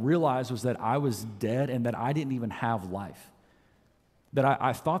what I realized was that I was dead and that I didn't even have life. That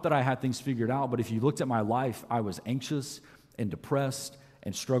I thought that I had things figured out, but if you looked at my life, I was anxious and depressed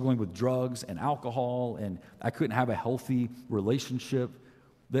and struggling with drugs and alcohol, and I couldn't have a healthy relationship,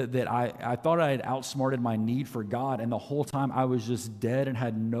 that I thought I had outsmarted my need for God, and the whole time I was just dead and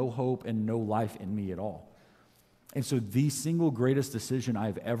had no hope and no life in me at all. And so the single greatest decision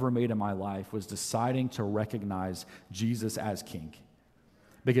I've ever made in my life was deciding to recognize Jesus as king.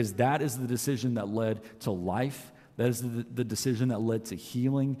 Because that is the decision that led to life. That is the decision that led to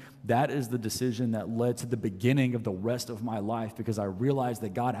healing. That is the decision that led to the beginning of the rest of my life, because I realized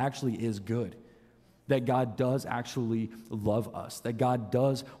that God actually is good, that God does actually love us, that God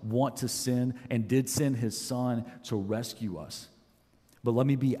does want to send and did send his son to rescue us. But let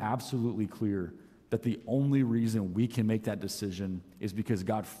me be absolutely clear that the only reason we can make that decision is because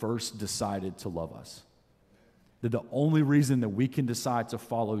God first decided to love us. That the only reason that we can decide to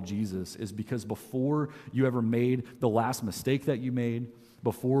follow Jesus is because before you ever made the last mistake that you made,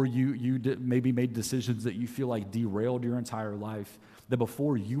 before you maybe made decisions that you feel like derailed your entire life, that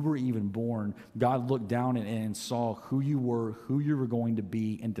before you were even born, God looked down and saw who you were going to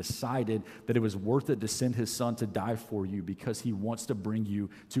be, and decided that it was worth it to send his son to die for you because he wants to bring you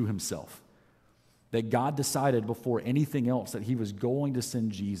to himself. That God decided before anything else that he was going to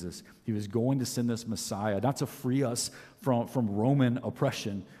send Jesus. He was going to send this Messiah, not to free us from Roman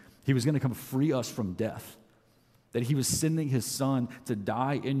oppression. He was going to come free us from death. That he was sending his son to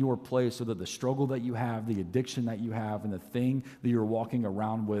die in your place so that the struggle that you have, the addiction that you have, and the thing that you're walking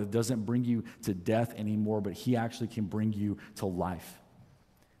around with doesn't bring you to death anymore, but he actually can bring you to life.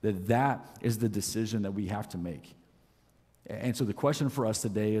 That is the decision that we have to make. And so the question for us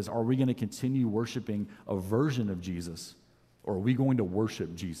today is, are we going to continue worshiping a version of Jesus, or are we going to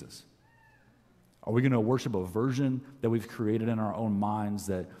worship Jesus? Are we going to worship a version that we've created in our own minds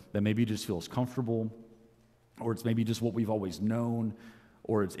that maybe just feels comfortable, or it's maybe just what we've always known,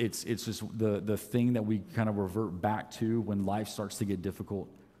 or it's just the thing that we kind of revert back to when life starts to get difficult?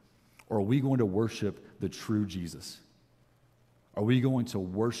 Or are we going to worship the true Jesus? Are we going to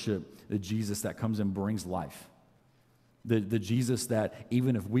worship the Jesus that comes and brings life? The Jesus that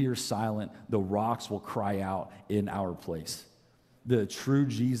even if we are silent, the rocks will cry out in our place. The true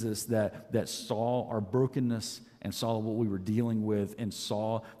Jesus that saw our brokenness and saw what we were dealing with and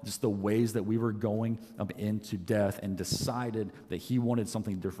saw just the ways that we were going up into death and decided that he wanted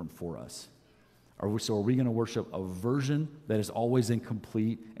something different for us. Are we going to worship a version that is always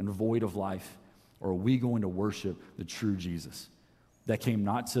incomplete and void of life? Or are we going to worship the true Jesus that came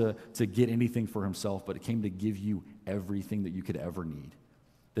not to get anything for himself, but it came to give you everything that you could ever need?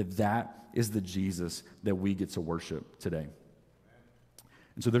 That is the Jesus that we get to worship today.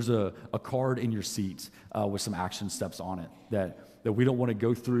 And so there's a card in your seat with some action steps on it That we don't want to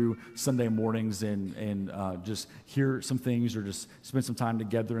go through Sunday mornings and just hear some things or just spend some time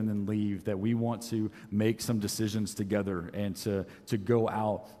together and then leave. That we want to make some decisions together and to go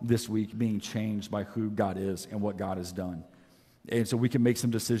out this week being changed by who God is and what God has done. And so we can make some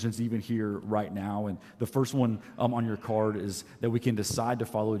decisions even here right now. And the first one on your card is that we can decide to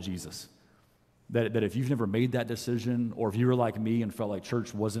follow Jesus. That if you've never made that decision, or if you were like me and felt like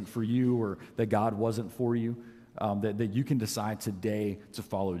church wasn't for you or that God wasn't for you, that you can decide today to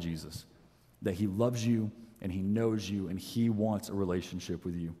follow Jesus. That he loves you and he knows you and he wants a relationship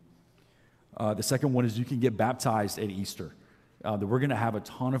with you. The second one is you can get baptized at Easter. That we're going to have a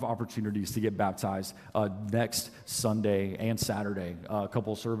ton of opportunities to get baptized next Sunday and Saturday. A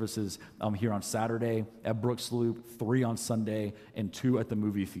couple of services here on Saturday at Brooks Loop, 3 on Sunday, and 2 at the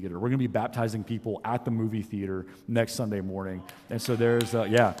movie theater. We're going to be baptizing people at the movie theater next Sunday morning. And so there's,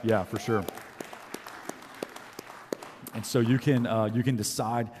 for sure. And so you can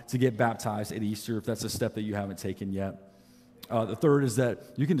decide to get baptized at Easter if that's a step that you haven't taken yet. The third is that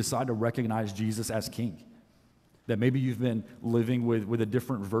you can decide to recognize Jesus as King. That maybe you've been living with a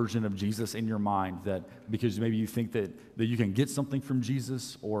different version of Jesus in your mind, that because maybe you think that you can get something from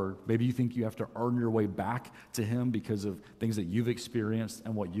Jesus, or maybe you think you have to earn your way back to him because of things that you've experienced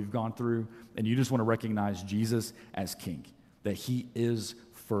and what you've gone through, and you just want to recognize Jesus as King, that he is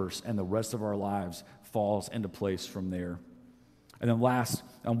first, and the rest of our lives falls into place from there. And then last,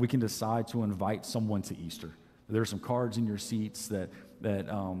 we can decide to invite someone to Easter. There are some cards in your seats that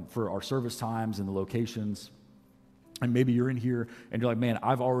for our service times and the locations. And maybe you're in here and you're like, man,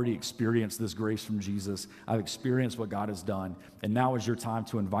 I've already experienced this grace from Jesus. I've experienced what God has done. And now is your time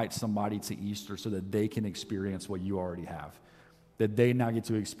to invite somebody to Easter so that they can experience what you already have. That they now get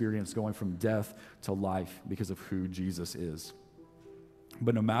to experience going from death to life because of who Jesus is.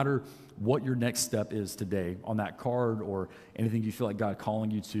 But no matter what your next step is today on that card or anything you feel like God calling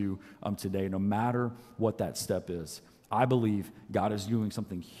you to today, no matter what that step is, I believe God is doing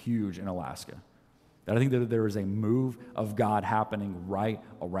something huge in Alaska. That I think that there is a move of God happening right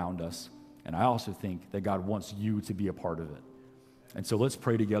around us. And I also think that God wants you to be a part of it. And so let's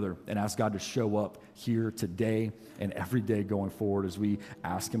pray together and ask God to show up here today and every day going forward as we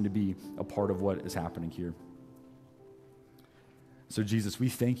ask him to be a part of what is happening here. So Jesus, we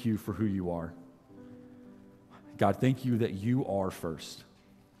thank you for who you are. God, thank you that you are first.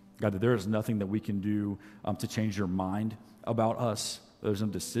 God, that there is nothing that we can do to change your mind about us. There's no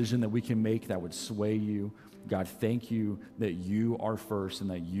decision that we can make that would sway you. God, thank you that you are first and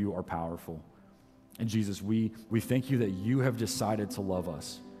that you are powerful. And Jesus, we thank you that you have decided to love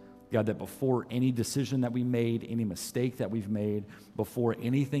us. God, that before any decision that we made, any mistake that we've made, before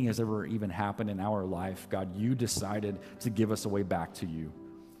anything has ever even happened in our life, God, you decided to give us a way back to you.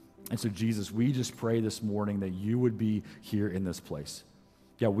 And so, Jesus, we just pray this morning that you would be here in this place.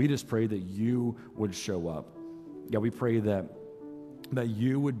 God, we just pray that you would show up. God, we pray that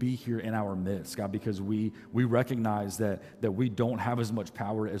you would be here in our midst, God, because we recognize that we don't have as much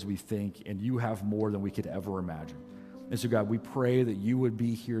power as we think, and you have more than we could ever imagine. And so, God, we pray that you would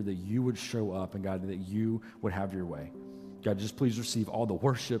be here, that you would show up, and God, that you would have your way. God, just please receive all the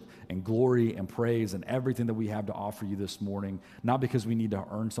worship and glory and praise and everything that we have to offer you this morning, not because we need to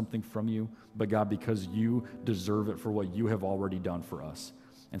earn something from you, but God, because you deserve it for what you have already done for us.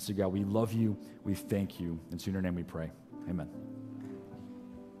 And so, God, we love you, we thank you, and in your name we pray. Amen.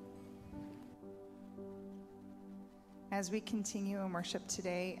 As we continue in worship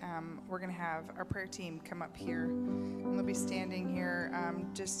today, we're going to have our prayer team come up here, and they'll be standing here.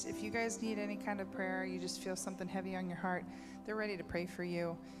 Just if you guys need any kind of prayer, you just feel something heavy on your heart, they're ready to pray for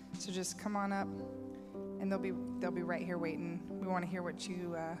you. So just come on up, and they'll be right here waiting. We want to hear what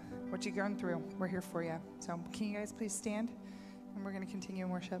you've gone through. We're here for you. So can you guys please stand, and we're going to continue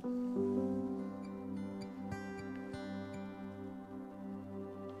in worship.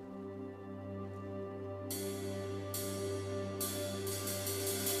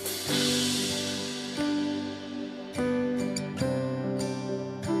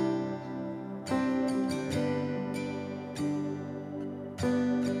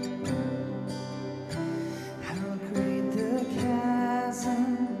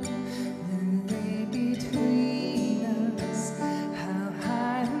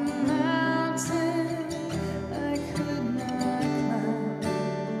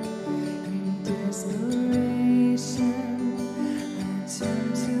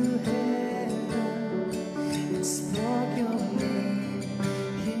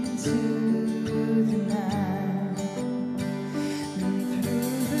 Through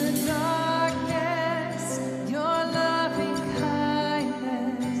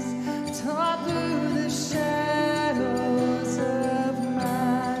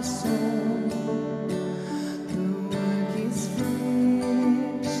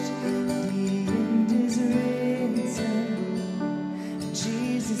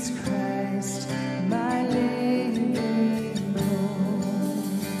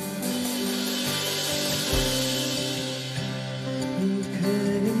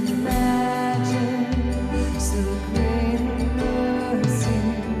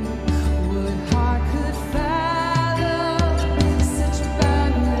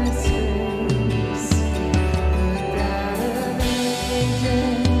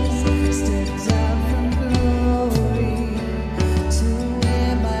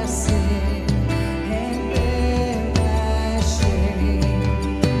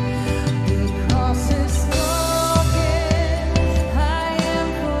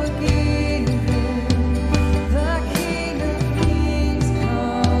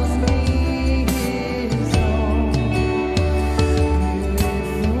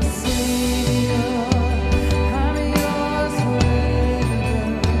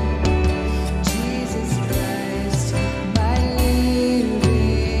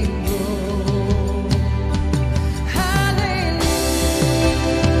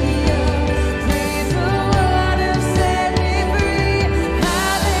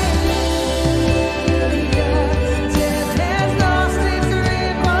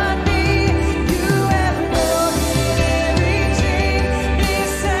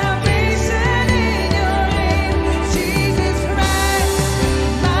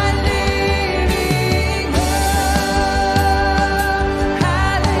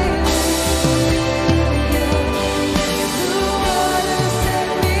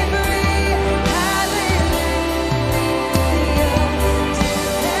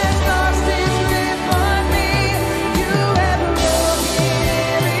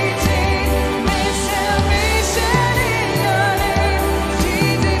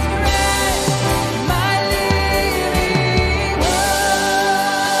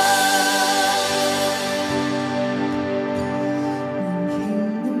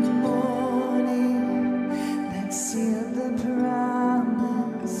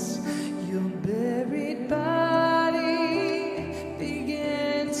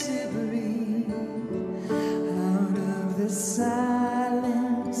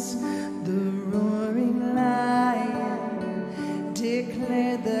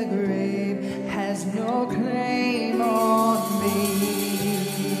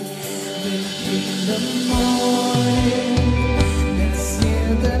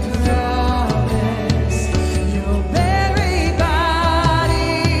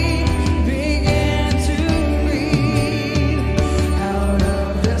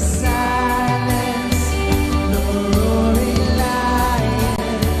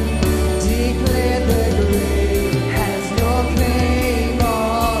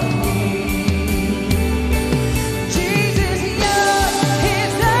Jesus, yours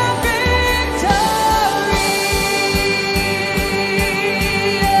is the victory.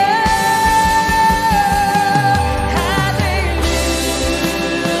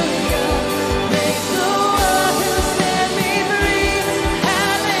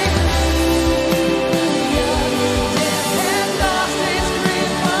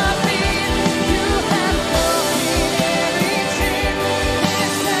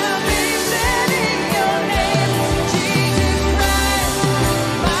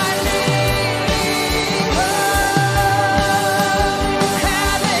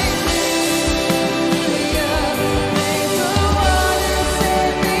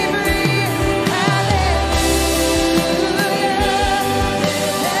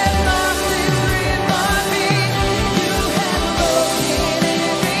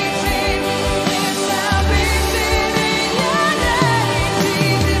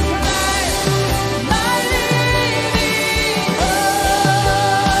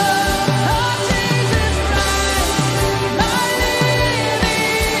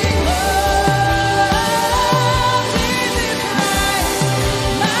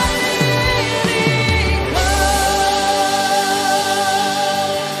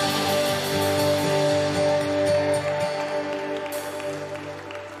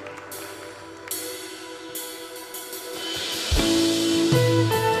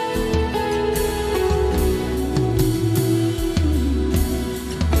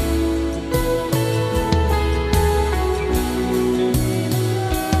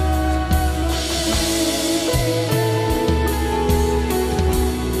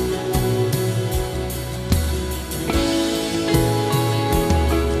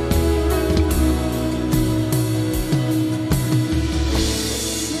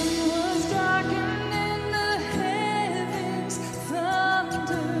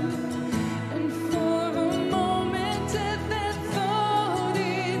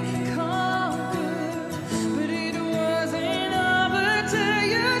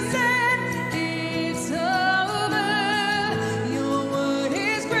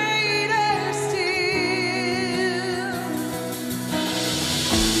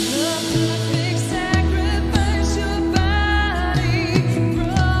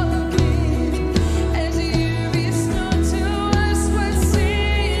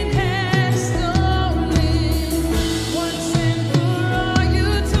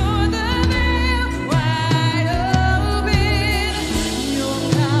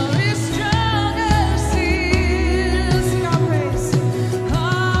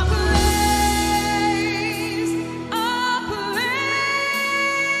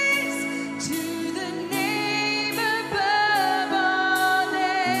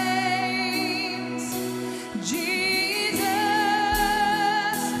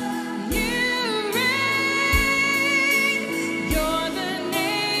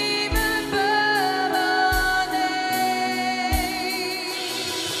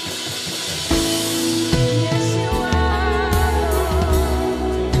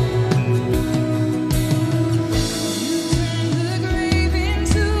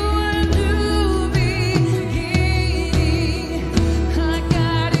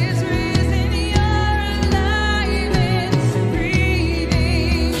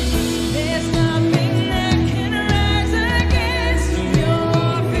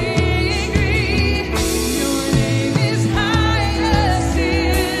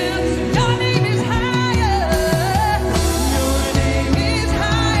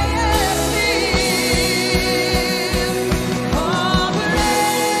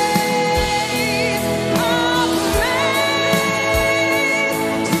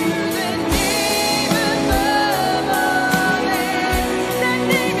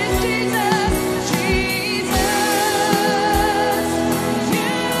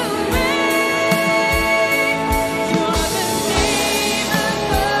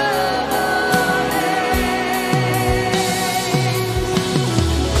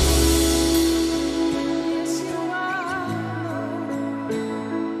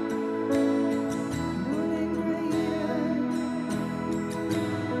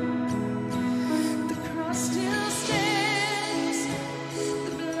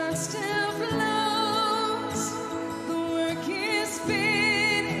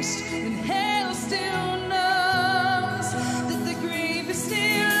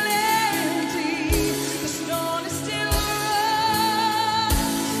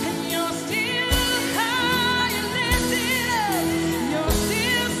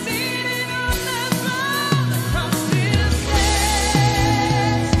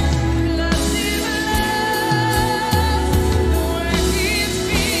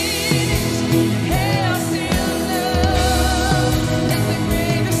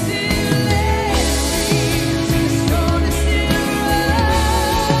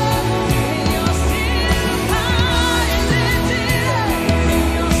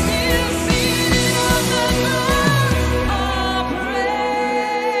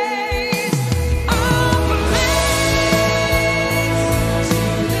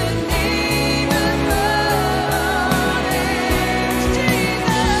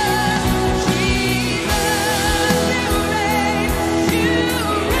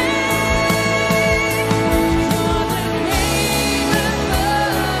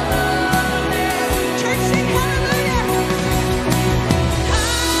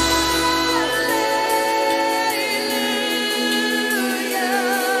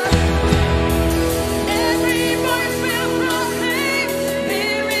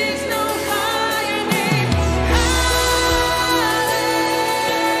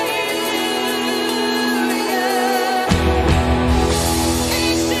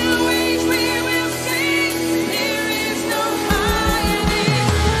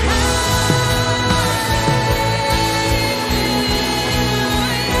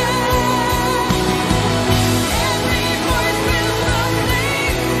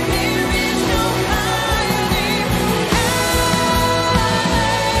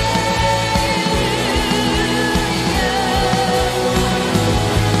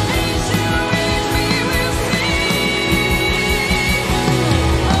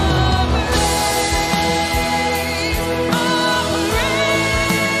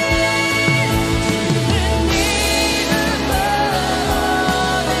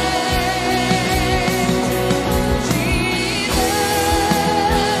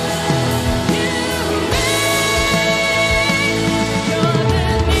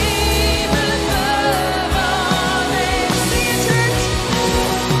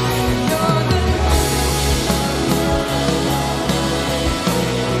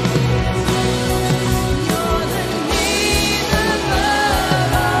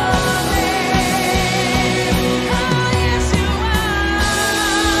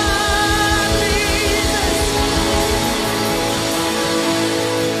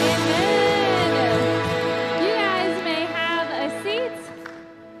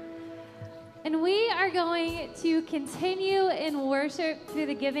 continue in worship through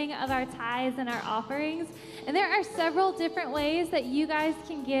the giving of our tithes and our offerings. And there are several different ways that you guys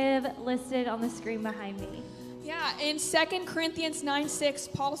can give listed on the screen behind me. Yeah, in 2 Corinthians 9:6,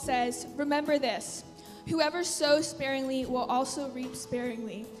 Paul says, "Remember this, whoever sows sparingly will also reap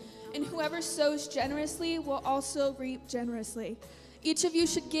sparingly, and whoever sows generously will also reap generously. Each of you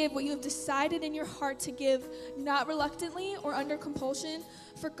should give what you have decided in your heart to give, not reluctantly or under compulsion,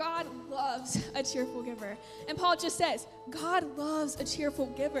 for God loves a cheerful giver." And Paul just says, God loves a cheerful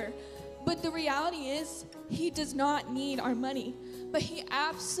giver. But the reality is, he does not need our money. But he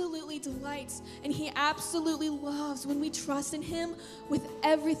absolutely delights and he absolutely loves when we trust in him with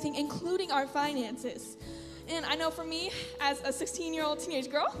everything, including our finances. And I know for me, as a 16-year-old teenage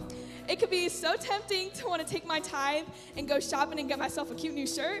girl, it could be so tempting to want to take my tithe and go shopping and get myself a cute new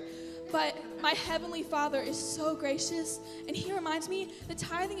shirt. But my Heavenly Father is so gracious, and he reminds me that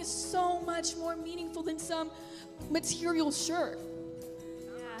tithing is so much more meaningful than some material shirt.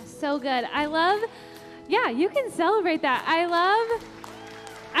 Yeah, so good. I love, you can celebrate that. I love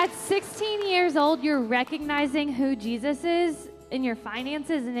at 16 years old, you're recognizing who Jesus is in your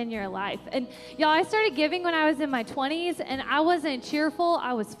finances and in your life. And y'all, I started giving when I was in my 20s, and I wasn't cheerful,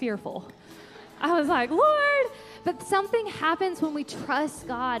 I was fearful. I was like, Lord. But something happens when we trust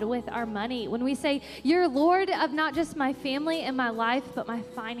God with our money, when we say, you're Lord of not just my family and my life, but my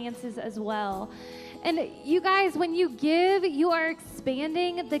finances as well. And you guys, when you give, you are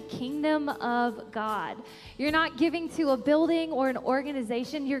expanding the kingdom of God. You're not giving to a building or an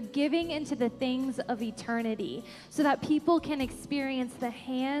organization. You're giving into the things of eternity so that people can experience the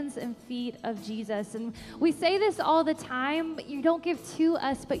hands and feet of Jesus. And we say this all the time, you don't give to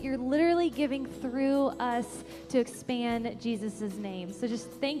us, but you're literally giving through us to expand Jesus' name. So just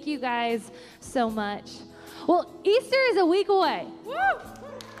thank you guys so much. Well, Easter is a week away. Woo!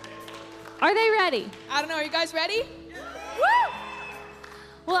 Are they ready? I don't know, are you guys ready? Woo!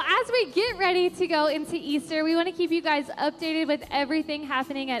 Well, as we get ready to go into Easter, we want to keep you guys updated with everything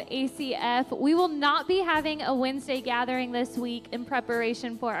happening at ACF. We will not be having a Wednesday gathering this week in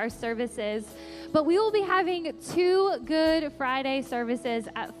preparation for our services, but we will be having 2 Good Friday services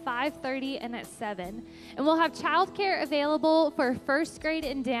at 5:30 and at 7. And we'll have childcare available for first grade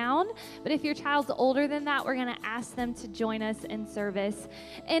and down, but if your child's older than that, we're going to ask them to join us in service.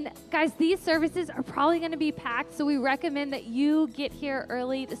 And guys, these services are probably going to be packed, so we recommend that you get here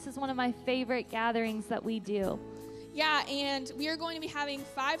early. This is one of my favorite gatherings that we do. Yeah, and we are going to be having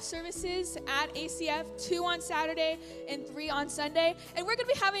 5 services at ACF, 2 on Saturday and 3 on Sunday. And we're going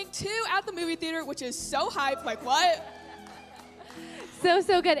to be having 2 at the movie theater, which is so hype. Like, what?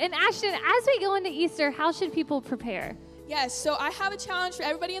 So good. And Ashton, as we go into Easter, how should people prepare? Yes, so I have a challenge for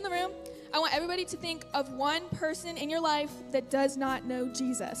everybody in the room. I want everybody to think of one person in your life that does not know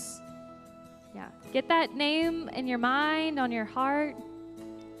Jesus. Yeah. Get that name in your mind, on your heart.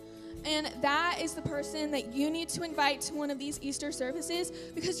 And that is the person that you need to invite to one of these Easter services,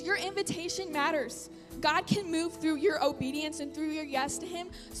 because your invitation matters. God can move through your obedience and through your yes to him.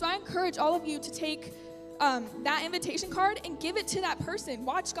 So I encourage all of you to take that invitation card and give it to that person.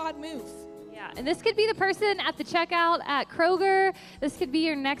 Watch God move. Yeah, and this could be the person at the checkout at Kroger. This could be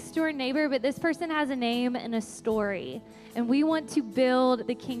your next door neighbor, but this person has a name and a story. And we want to build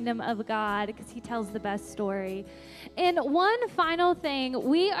the kingdom of God because he tells the best story. And one final thing,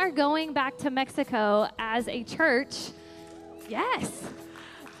 we are going back to Mexico as a church. Yes.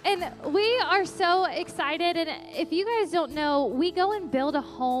 And we are so excited. And if you guys don't know, we go and build a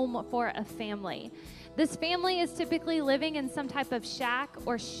home for a family. This family is typically living in some type of shack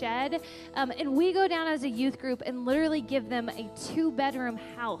or shed, and we go down as a youth group and literally give them a 2-bedroom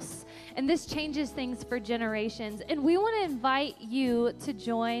house. And this changes things for generations. And we want to invite you to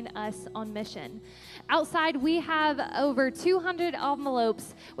join us on mission. Outside, we have over 200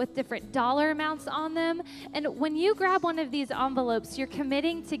 envelopes with different dollar amounts on them. And when you grab one of these envelopes, you're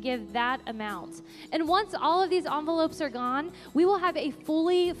committing to give that amount. And once all of these envelopes are gone, we will have a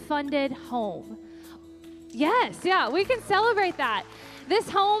fully funded home. Yes, yeah, we can celebrate that. This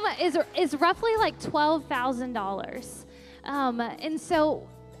home is roughly like $12,000. And so,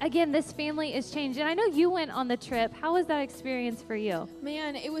 again, this family is changed. And I know you went on the trip. How was that experience for you?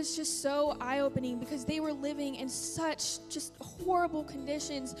 Man, it was just so eye-opening because they were living in such just horrible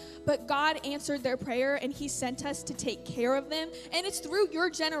conditions, but God answered their prayer and he sent us to take care of them. And it's through your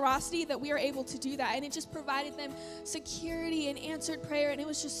generosity that we are able to do that. And it just provided them security and answered prayer. And it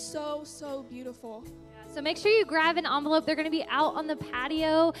was just so, so beautiful. So make sure you grab an envelope. They're going to be out on the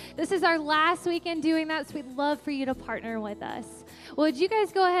patio. This is our last weekend doing that, so we'd love for you to partner with us. Well, would you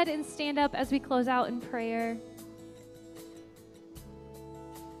guys go ahead and stand up as we close out in prayer?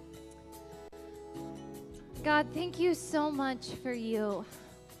 God, thank you so much for you.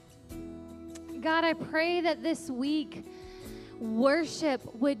 God, I pray that this week worship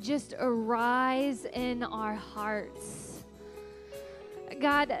would just arise in our hearts.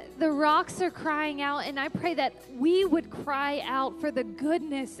 God, the rocks are crying out, and I pray that we would cry out for the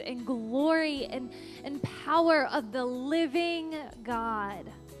goodness and glory and power of the living God.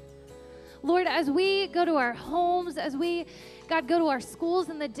 Lord, as we go to our homes, as we, God, go to our schools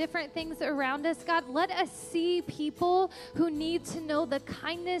and the different things around us, God, let us see people who need to know the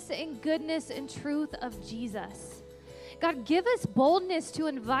kindness and goodness and truth of Jesus. God, give us boldness to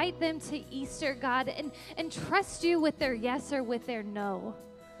invite them to Easter, God, and trust you with their yes or with their no.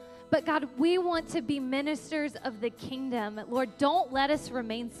 But God, we want to be ministers of the kingdom. Lord, don't let us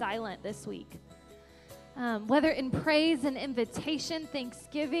remain silent this week. Whether in praise and invitation,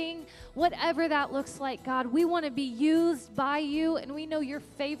 thanksgiving, whatever that looks like, God, we want to be used by you, and we know your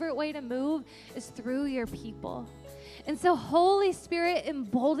favorite way to move is through your people. And so, Holy Spirit,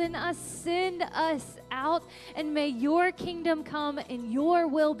 embolden us, send us out, and may your kingdom come and your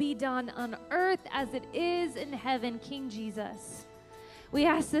will be done on earth as it is in heaven, King Jesus. We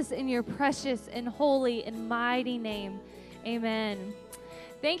ask this in your precious and holy and mighty name. Amen.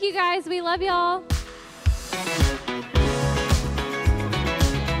 Thank you, guys. We love y'all.